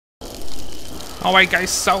Alright guys,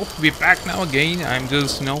 so we're back now again. I'm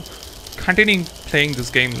just, continuing playing this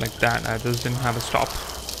game like that. I just didn't have a stop.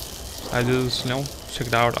 I just,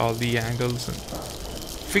 checked out all the angles and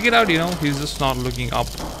figured out, he's just not looking up.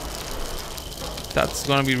 That's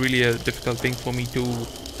gonna be really a difficult thing for me to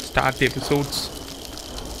start the episodes.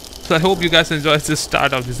 So I hope you guys enjoy the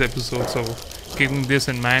start of this episode. So keeping this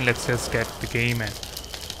in mind, let's just get the game and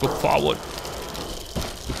go forward.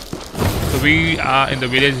 So we are in the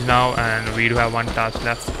village now and we do have one task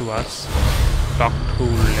left to us. Talk to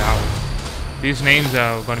Lao. These names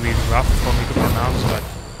are going to be rough for me to pronounce, but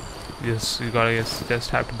you gotta just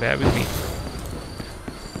have to bear with me.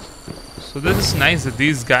 So this is nice that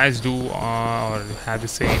these guys do or have the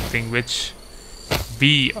same thing which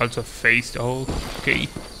we also faced. Okay,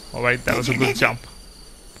 alright, that was a good jump.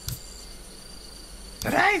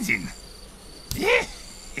 Rising.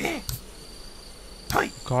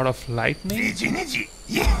 God of Lightning?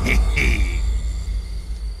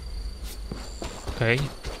 Okay,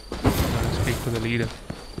 let's speak to the leader.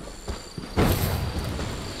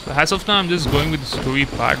 So as of now, I'm just going with the story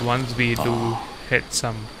part. Once we do hit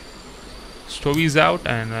some stories out,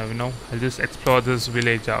 and I'll just explore this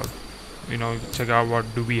village out. Check out what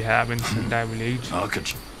do we have in this entire village.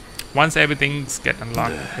 Once everything's get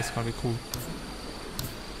unlocked, it's gonna be cool.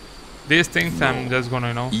 These things I'm just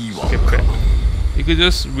gonna skip it. You could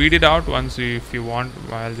just read it out once if you want.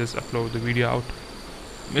 I'll just upload the video out.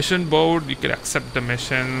 Mission board, you can accept the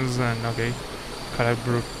missions and okay, color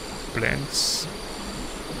blends.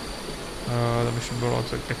 The mission board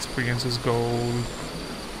also experiences gold.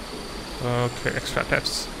 Okay, extra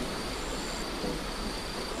tests.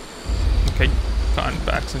 Okay,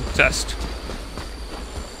 contacts and chest.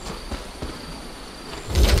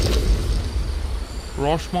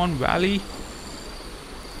 Roshmon Valley.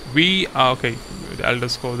 We are okay. The Elder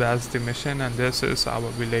Scroll, that's the mission, and this is our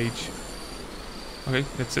village. Okay,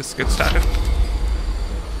 let's just get started.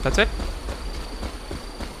 That's it.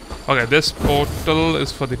 Okay, this portal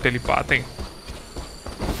is for the telepathing.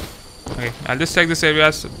 Okay, I'll just check this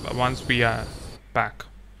area once we are back.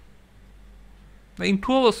 The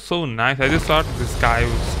intro was so nice. I just thought this guy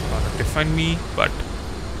was gonna defend me, but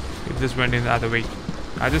it just went in the other way.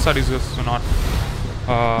 I just thought he was just not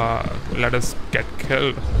let us get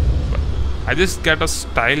killed. But I just get a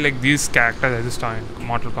style like these characters I just saw in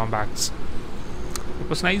Mortal Kombat. It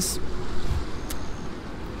was nice.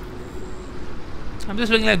 I'm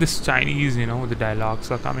just looking at this Chinese, the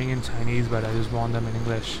dialogues are coming in Chinese, but I just want them in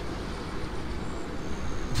English.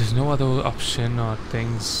 There's no other option or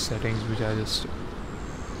settings which I just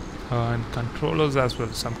and controllers as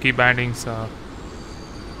well. Some key bindings are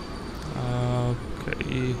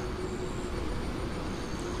okay.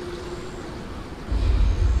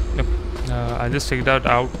 Yep. I'll just check that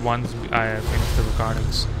out once I finish the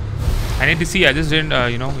recordings. I need to see. I just didn't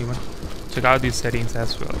even check out these settings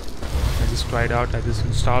as well. I just tried out. I just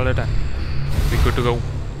installed it and we're good to go.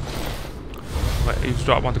 But you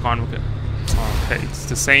drop on the convoke. Okay, it's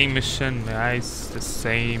the same mission, guys. The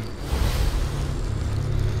same.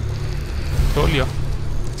 Told you,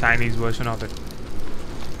 Chinese version of it.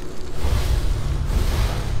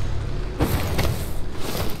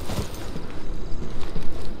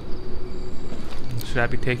 Should I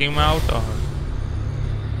be taking him out or?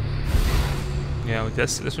 Yeah,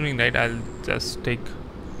 just listening, right? I'll just take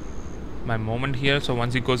my moment here. So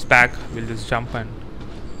once he goes back, we'll just jump in.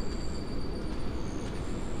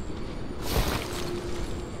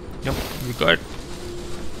 Yep, we good.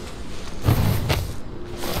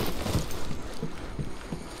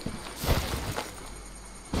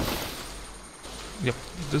 Yep,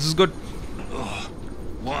 this is good.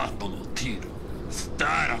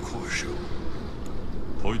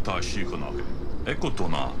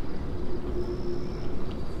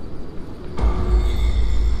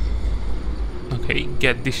 Okay,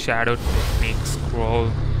 get the shadow technique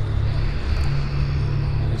scroll.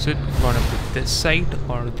 Is it gonna be this side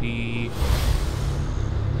or the...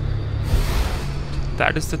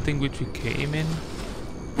 That is the thing which we came in.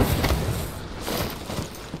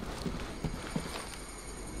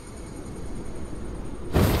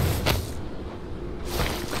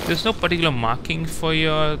 There's no particular marking for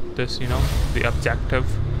your the objective.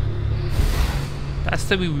 That's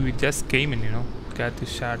the way we just came in, Get the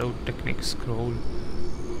shadow technique scroll.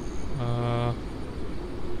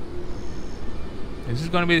 Is this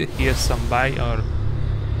gonna be here somebody or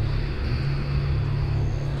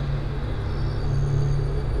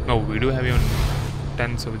no? We do have even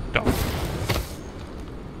tens of it down.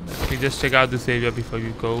 Let me just check out this area before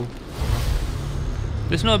you go.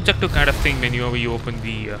 There's no objective kind of thing whenever you open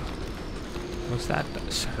the what's that?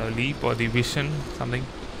 Shadow leap or the vision something.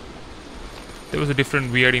 There was a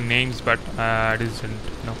different weird in names, but I didn't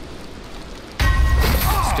know.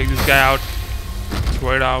 Let's take this guy out.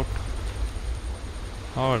 Throw it out.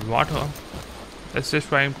 Oh, water. Let's just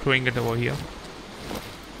try throwing it over here.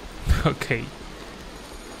 Okay.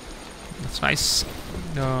 That's nice.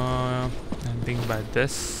 And think about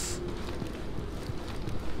this.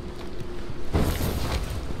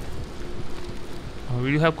 Oh,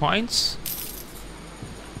 we do have coins?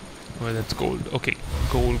 Oh, that's gold. Okay,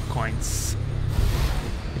 gold coins.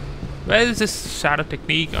 Where is this shadow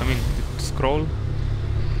technique? I mean, scroll.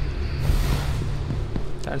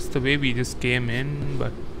 That's the way we just came in,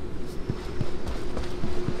 but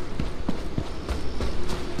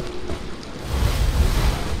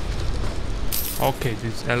okay,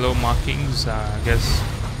 these yellow markings, I guess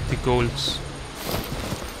the golds.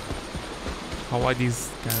 How are these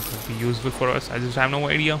going to be useful for us? I just have no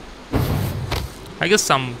idea. I guess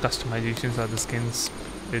some customizations of the skins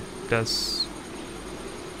it does.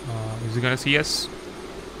 Is it gonna see us?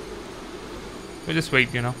 We'll just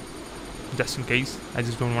wait, you know, just in case. I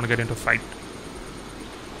just don't want to get into a fight.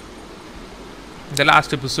 The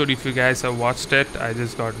last episode, if you guys have watched it, I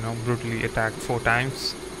just got, you know, brutally attacked 4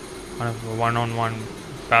 times on a one-on-one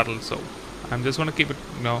battle. So I'm just gonna keep it,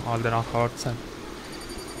 you know, all the knockouts and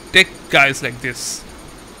take guys like this,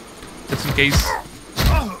 just in case.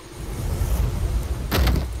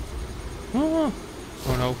 Oh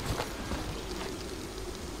no.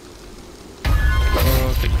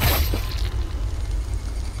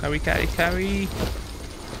 Okay. Carry.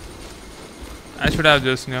 I should have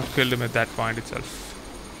just, you know, killed him at that point itself.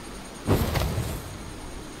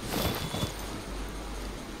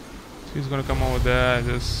 So he's gonna come over there. I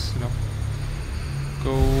just, you know,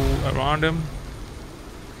 go around him.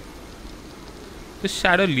 The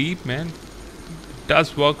shadow leap, man, it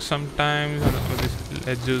does work sometimes on these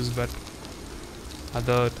edges, but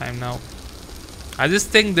other time now. I just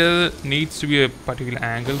think there needs to be a particular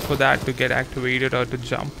angle for that to get activated or to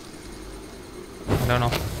jump. I don't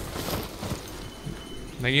know.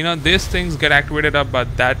 Like, you know, these things get activated up,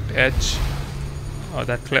 but that edge or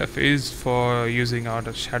that cliff is for using out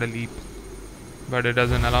a shadow leap, but it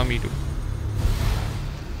doesn't allow me to.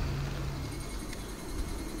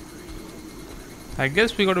 I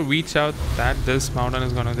guess we got to reach out that this mountain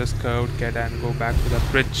is gonna just curve, get and go back to the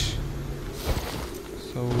bridge.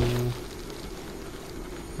 So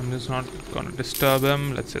I'm just not gonna disturb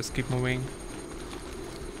him. Let's just keep moving.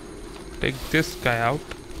 Take this guy out.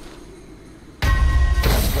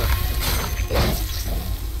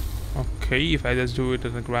 Okay, if I just do it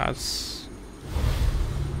in the grass,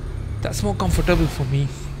 that's more comfortable for me.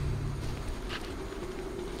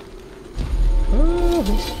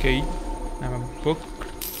 Oh, okay. I'm a book.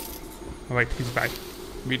 Oh, wait, he's back.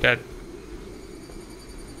 Be dead.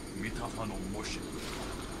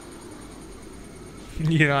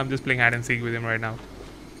 You know, I'm just playing hide and seek with him right now.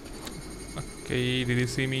 Okay, did he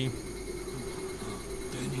see me?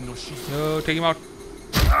 No, take him out.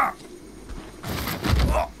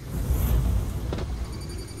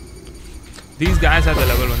 These guys are the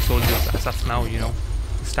level 1 soldiers as of now, you know.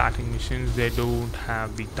 Starting missions, they don't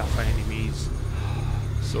have the tougher enemies.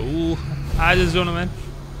 So I just don't know, man.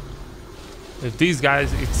 If these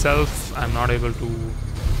guys itself, I'm not able to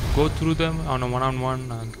go through them on a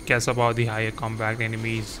one-on-one and guess about the higher combat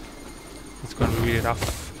enemies, it's going to be really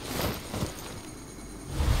rough.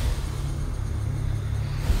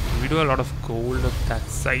 We do a lot of gold at that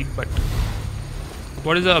side, but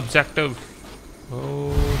what is the objective?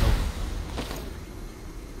 Oh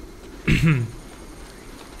no.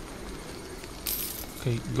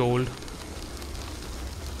 Okay, gold.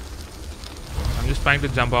 I'm just trying to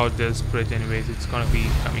jump out this bridge anyways. It's gonna be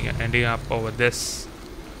coming and ending up over this.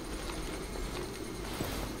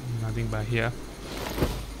 Nothing by here.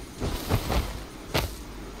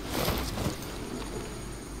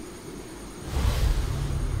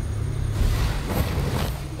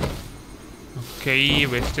 Okay,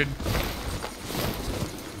 wasted.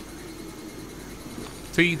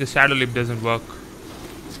 See, the shadow leap doesn't work.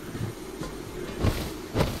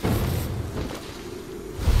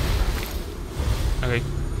 Okay,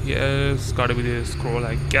 here's gotta be the scroll,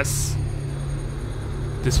 I guess.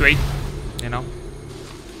 This way, you know.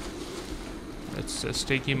 Let's just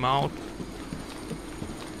take him out.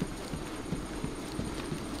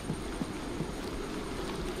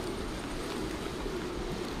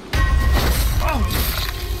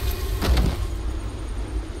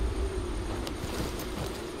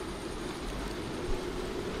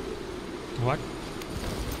 What?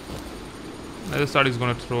 I just thought he's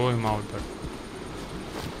gonna throw him out, but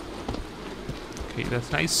okay,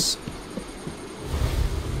 that's nice.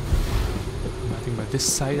 Nothing but this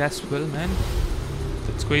side as well, man.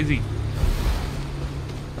 That's crazy.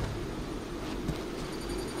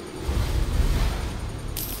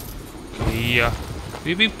 Okay,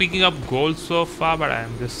 we've been picking up gold so far, but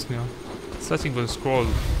I'm just, searching for the scroll.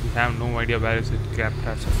 We have no idea where is it kept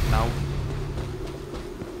as of now.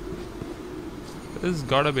 This has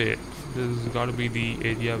gotta be it. This has gotta be the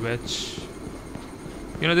area which,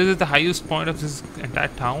 this is the highest point of this entire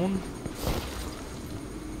town.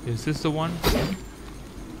 Is this the one?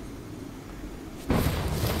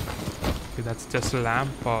 Okay, that's just a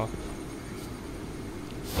lamp, or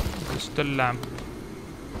just a lamp.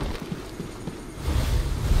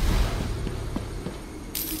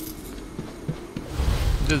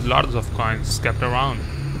 There's lots of coins kept around.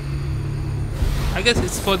 I guess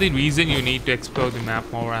it's for the reason you need to explore the map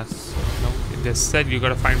more, as it just said you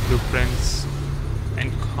gotta find blueprints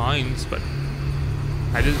and coins, but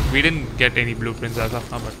we didn't get any blueprints as of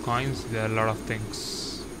now, but coins, there are a lot of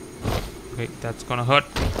things. Okay, that's gonna hurt.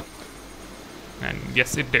 And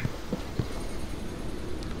yes, it did.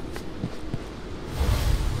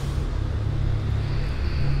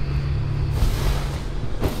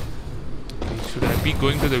 Okay, should I be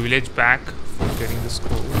going to the village back for getting the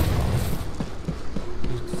scroll?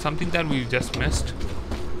 Something that we just missed.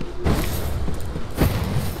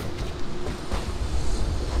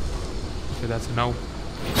 Okay, that's a no.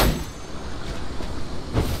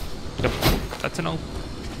 Yep, that's a no.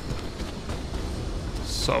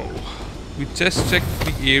 So we just checked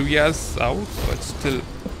the areas out, but still.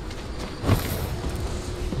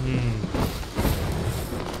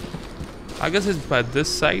 I guess it's by this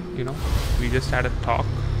side, we just had a talk.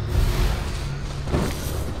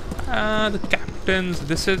 The captain's,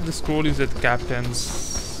 this is the scroll is at the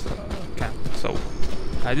captain's camp. So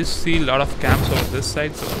I just see a lot of camps over this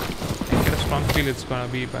side, so I get a strong feel it's gonna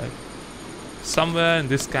be by somewhere in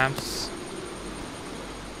this camps.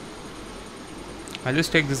 I'll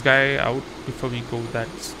just take this guy out before we go.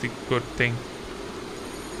 That's the good thing.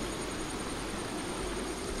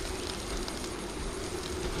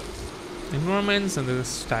 Environments and the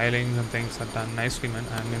stylings and things are done nicely, man.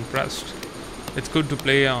 I'm impressed. It's good to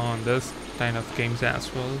play on this kind of games as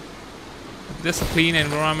well. Just a clean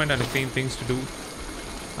environment and a clean things to do.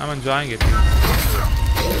 I'm enjoying it.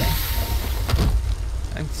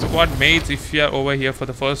 And squad mates, if you are over here for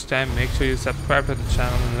the first time, make sure you subscribe to the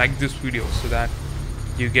channel and like this video so that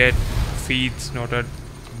you get feeds noted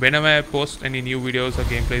whenever I post any new videos or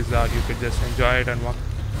gameplays out. You could just enjoy it and walk.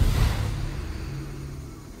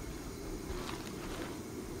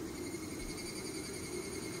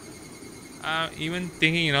 Even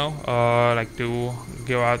thinking, like to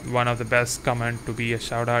give out one of the best comment to be a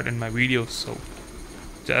shout out in my videos. So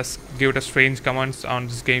just give it a strange comments on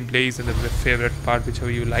this gameplays and the favorite part, whichever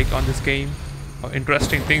you like on this game, or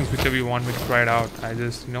interesting things, whichever you want me to try it out. I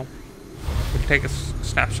just, will take a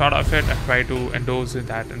snapshot of it and try to endorse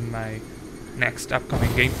that in my next upcoming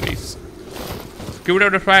gameplays. Give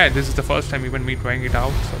it a try. This is the first time even me trying it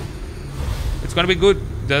out, so it's gonna be good.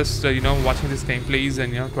 Just watching this gameplays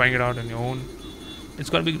and trying it out on your own. It's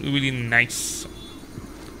gonna be really nice.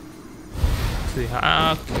 See,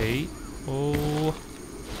 okay. Oh,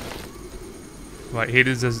 right. He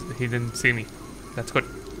didn't see me. That's good.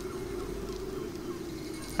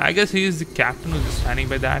 I guess he is the captain who's just standing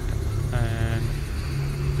by that, and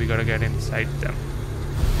we gotta get inside them.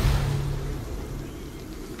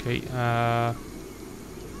 Okay.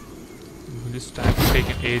 We'll just try to take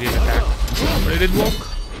an aerial attack, but it didn't work.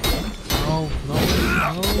 No.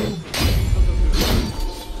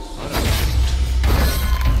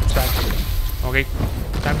 Okay,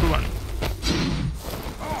 time to run.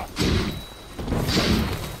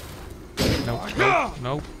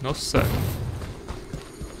 No, sir.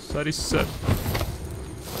 Sorry, sir.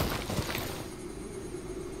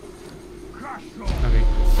 Okay.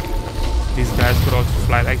 These guys could also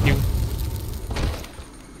fly like you.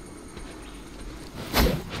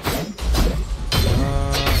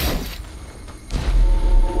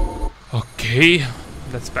 Okay,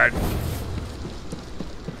 that's bad.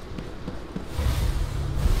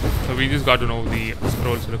 So we just got to know the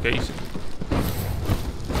scroll's location.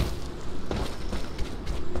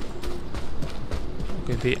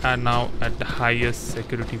 Okay, they are now at the highest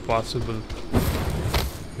security possible.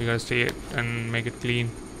 We gotta stay and make it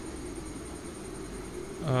clean.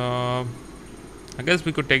 I guess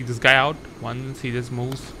we could take this guy out once he just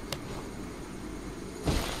moves.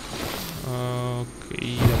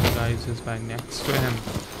 Okay, that guy is just right next to him.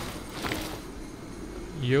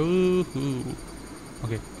 Yoo-hoo.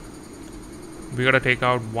 Okay. We gotta take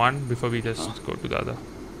out one before we just go to the other.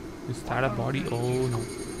 Is that a body? Oh no.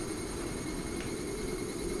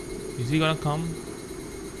 Is he gonna come?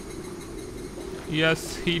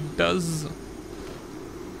 Yes, he does.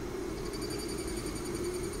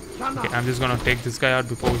 Okay, I'm just gonna take this guy out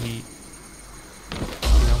before he,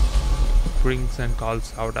 brings and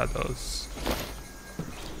calls out others.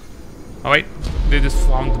 Alright, they just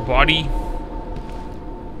found the body.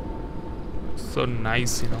 So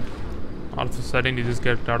nice, All of a sudden you just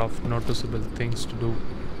get a lot of noticeable things to do.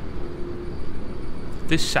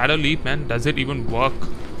 This shadow leap, man, does it even work?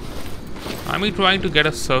 I'm trying to get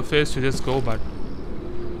a surface to just go, but...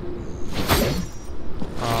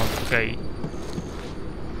 Okay.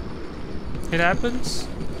 It happens.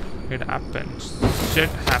 It happens. Shit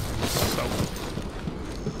happens. So...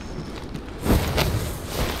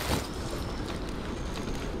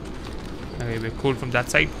 Okay, we're cool from that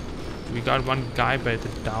side. We got one guy by the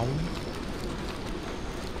down.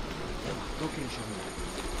 Okay.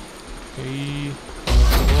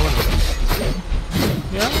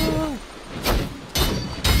 Yeah.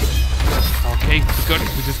 Okay, good.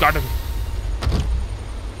 We just got him.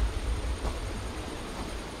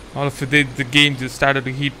 All of the game just started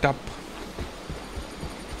to heat up.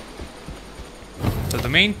 So the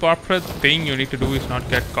main corporate thing you need to do is not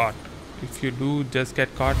get caught. If you do just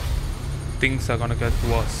get caught, things are gonna get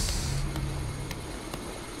worse.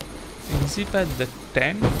 Is it at the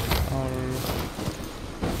 10 or...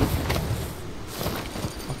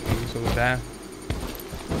 Okay, so there.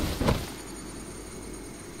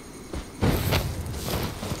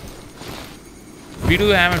 We do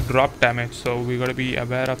have a drop damage, so we gotta be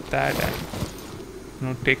aware of that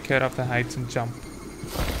and take care of the heights and jump.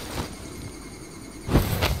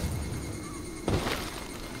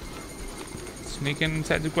 Sneak in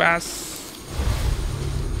inside the grass.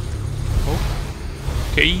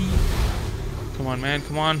 Okay. Come on, man,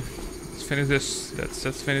 come on. Let's finish this. Let's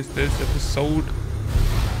just finish this episode.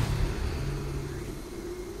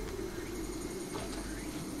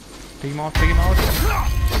 Take him out, take him out.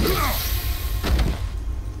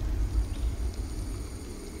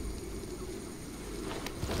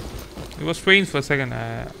 It was strange for a second.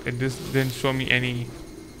 It just didn't show me any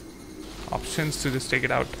options to just take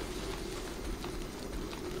it out.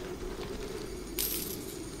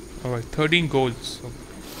 Alright, 13 golds. So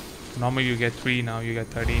normally you get 3, now you get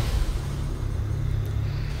 13.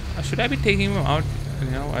 Should I be taking him out?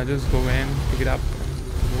 I just go in, pick it up,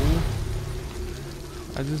 move.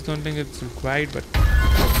 I just don't think it's required, but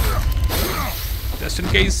just in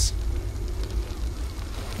case.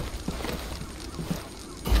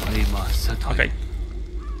 Okay,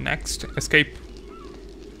 next, escape.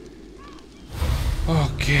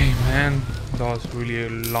 Okay, man, that was really a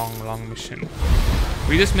long mission.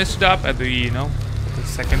 We just messed it up at the, the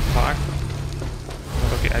second part.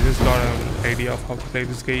 But okay, I just got an idea of how to play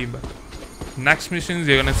this game. But next missions,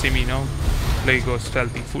 you're gonna see me, go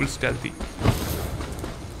stealthy, full stealthy.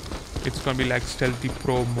 It's gonna be like stealthy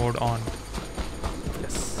pro mode on.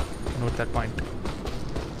 Yes, note that point.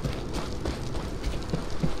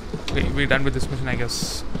 Okay, we're done with this mission, I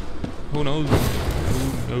guess. Who knows?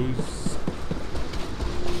 Who knows?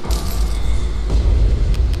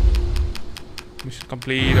 Mission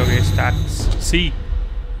complete. Okay, stats. C.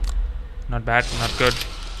 Not bad, not good.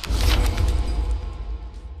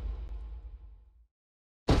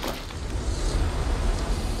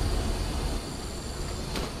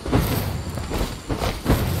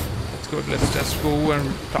 That's good. Let's just go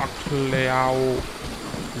and talk to Liao.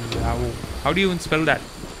 How do you even spell that?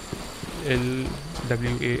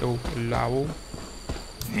 L-W-A-O. Lao. Lao.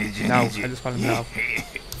 I just call him Lao.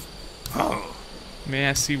 May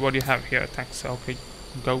I see what you have here? Thanks. Okay.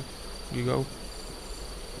 Go. You go.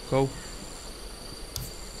 Go.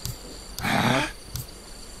 A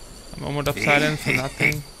moment of silence for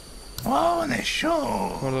nothing. Oh, the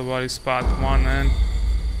show. For the body spot. Come on, man.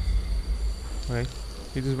 Okay.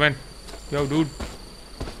 He just went. Yo, dude.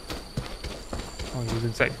 Oh, he's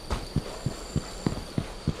inside.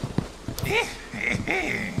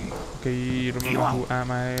 Okay, remember who am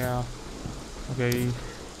I? Okay.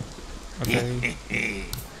 Okay.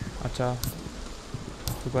 Acha.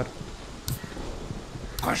 Super.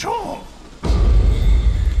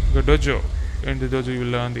 Go dojo. In the dojo, you will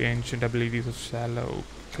learn the ancient abilities of shallow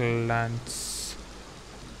clans.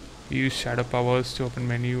 Use shadow powers to open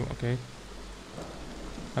menu. Okay.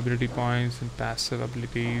 Ability points and passive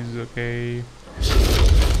abilities. Okay.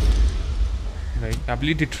 Okay.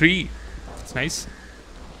 Ability tree. That's nice.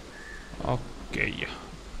 Okay.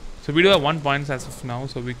 So we do have 1 point as of now,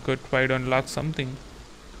 so we could try to unlock something.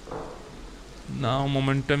 Now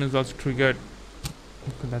momentum is also triggered.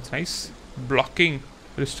 Okay, that's nice. Blocking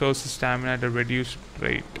restores the stamina at a reduced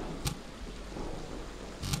rate.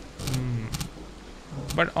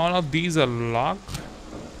 But all of these are locked.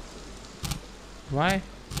 Why?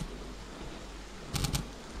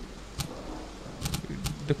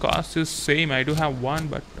 The cost is same. I do have one,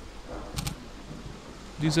 but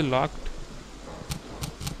these are locked.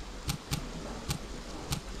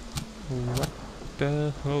 What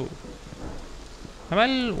the hell?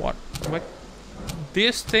 Well, what?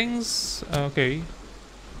 These things, okay.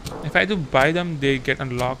 If I do buy them, they get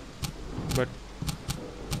unlocked. But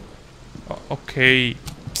okay.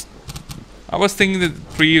 I was thinking the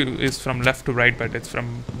tree is from left to right, but it's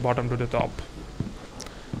from bottom to the top.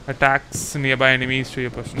 Attacks nearby enemies to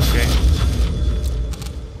your person. Okay.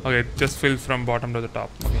 Okay, just fill from bottom to the top.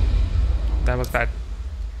 Okay. That was that.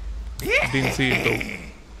 Didn't see it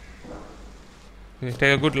though. Okay,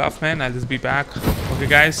 take a good laugh, man. I'll just be back. Okay,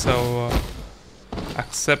 guys. So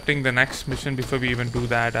accepting the next mission. Before we even do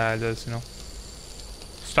that, I'll just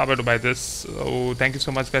stop it by this. So thank you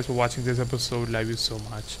so much, guys, for watching this episode. Love you so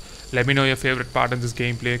much. Let me know your favorite part in this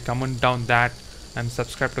gameplay. Comment down that and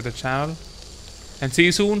subscribe to the channel. And see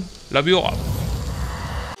you soon. Love you all.